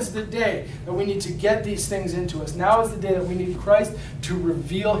 Now is the day that we need to get these things into us. Now is the day that we need Christ to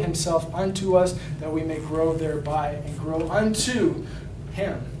reveal Himself unto us, that we may grow thereby and grow unto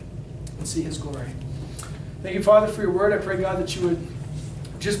Him and see His glory. Thank you, Father, for your word. I pray, God, that you would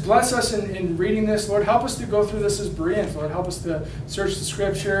just bless us in reading this. Lord, help us to go through this as Bereans. Lord, help us to search the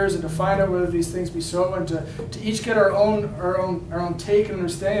Scriptures and to find out whether these things be so, and to each get our own take and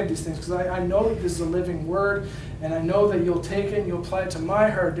understanding of these things. Because I know that this is a living word, and I know that you'll take it and you'll apply it to my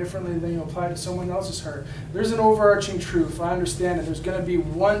heart differently than you'll apply it to someone else's heart. There's an overarching truth. I understand it. There's going to be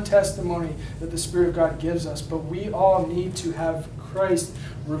one testimony that the Spirit of God gives us, but we all need to have Christ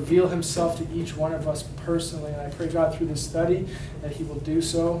reveal Himself to each one of us personally. And I pray, God, through this study that He will do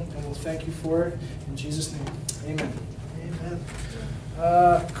so, and we'll thank you for it. In Jesus' name, amen.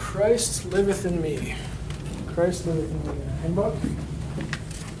 Amen. Christ liveth in me. Christ liveth in me. Handbook?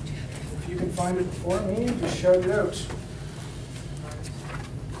 If you can find it for me, just shout it out.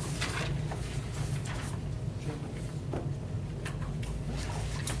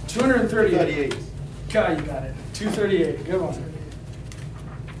 238. God, you got it. 238. Good one.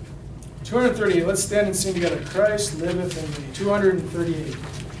 238. Let's stand and sing together. Christ liveth in me. 238.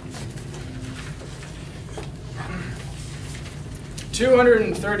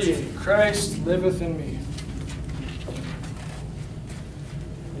 238. Christ liveth in me.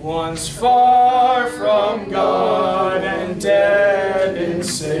 Once far from God and dead in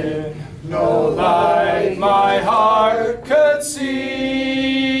sin, no light my heart could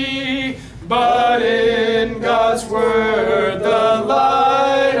see, but in God's word the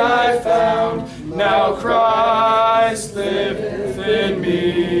light I found. Now Christ liveth in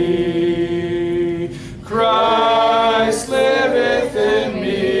me. Christ liveth in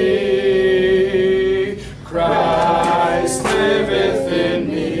me. Christ liveth in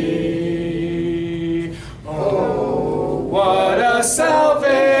me. Oh, what a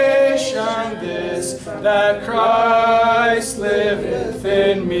salvation this, that Christ liveth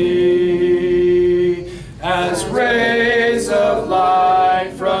in me. As rays of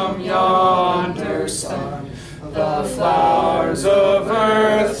light from yonder sun, the flowers of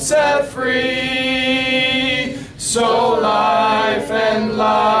earth set free, so life and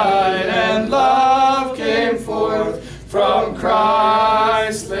light and love came forth from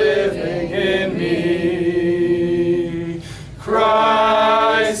Christ living in me.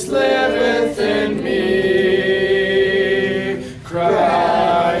 Christ liveth in me.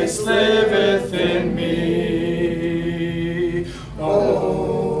 Christ liveth in me.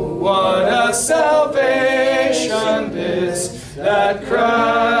 Oh, what a salvation this, that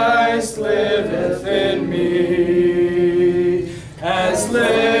Christ liveth in me. As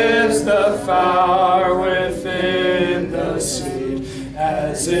lives the flower within the seed,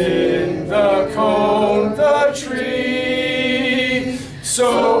 as in the cone the tree,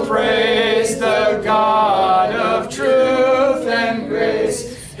 so praise the God of truth and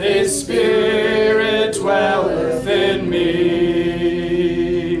grace. His Spirit dwelleth in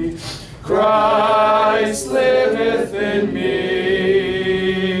me. Christ liveth in me.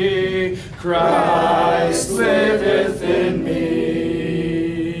 Christ liveth in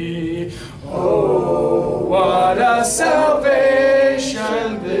me. Oh, what a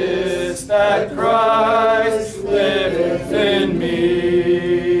salvation this, that Christ liveth in me.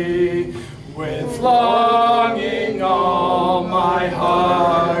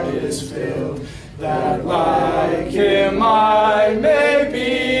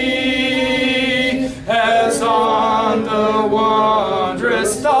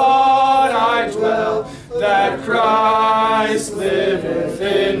 that Christ liveth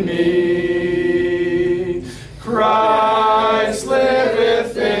in me. Christ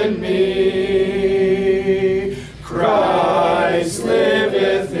liveth in me. Christ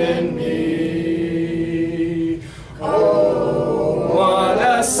liveth in me. Oh, what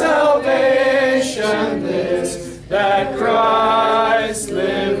a salvation this, that Christ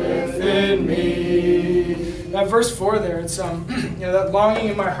liveth in me. That verse 4 there, it's that longing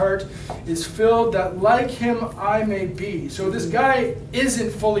in my heart is filled, that like him I may be. So this guy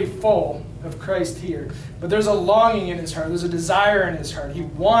isn't fully full of Christ here, but there's a longing in his heart. There's a desire in his heart. He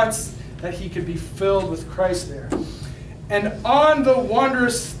wants that he could be filled with Christ there. And on the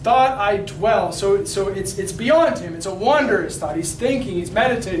wondrous thought I dwell. So it's beyond him. It's a wondrous thought. He's thinking, he's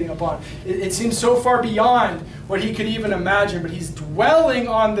meditating upon. It seems so far beyond what he could even imagine, but he's dwelling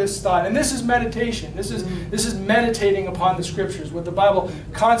on this thought. And this is meditation. This is meditating upon the Scriptures, what the Bible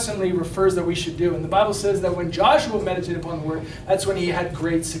constantly refers that we should do. And the Bible says that when Joshua meditated upon the Word, that's when he had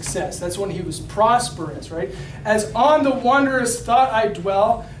great success. That's when he was prosperous, right? As on the wondrous thought I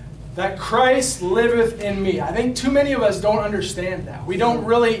dwell, that Christ liveth in me. I think too many of us don't understand that. We don't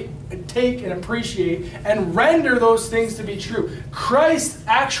really take and appreciate and render those things to be true. Christ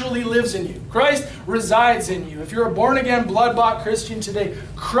actually lives in you. Christ resides in you. If you're a born-again, blood-bought Christian today,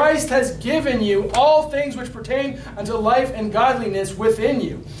 Christ has given you all things which pertain unto life and godliness within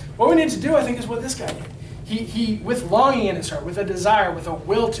you. What we need to do, I think, is what this guy did. He with longing in his heart, with a desire, with a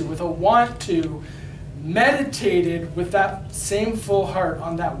will to, with a want to, meditated with that same full heart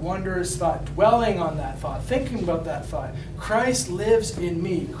on that wondrous thought, dwelling on that thought, thinking about that thought. Christ lives in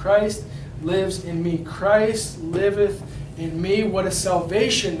me. Christ lives in me. Christ liveth in me. What a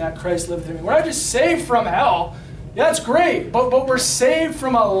salvation that Christ liveth in me. We're not just saved from hell. Yeah, that's great, but we're saved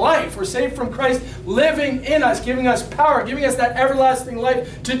from a life. We're saved from Christ living in us, giving us power, giving us that everlasting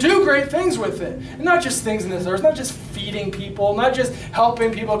life to do great things with it. And not just things in this earth, not just feeding people, not just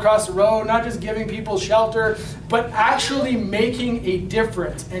helping people across the road, not just giving people shelter, but actually making a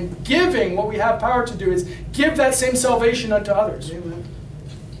difference and giving what we have power to do is give that same salvation unto others. Amen.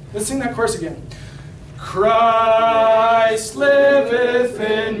 Let's sing that chorus again. Christ liveth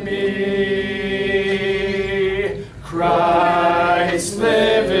in me. Christ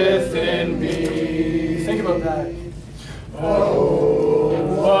liveth in me. Think about that.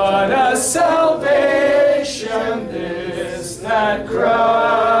 Oh, what a salvation this, that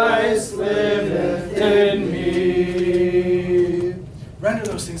Christ liveth in me. Render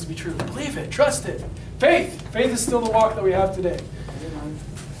those things to be true. Believe it. Trust it. Faith. Faith is still the walk that we have today.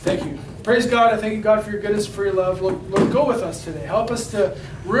 Thank you. Praise God. I thank you, God, for your goodness, for your love. Lord, go with us today. Help us to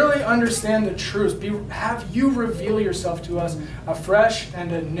really understand the truth. Have you reveal yourself to us afresh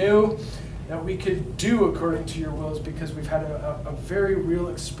and anew, that we could do according to your wills, because we've had a very real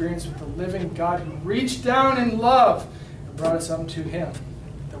experience with the living God who reached down in love and brought us up to him,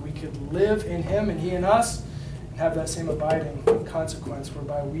 that we could live in him and he in us and have that same abiding consequence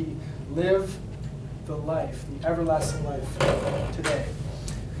whereby we live the life, the everlasting life today.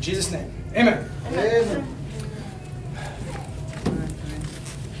 In Jesus' name, amen. Amen.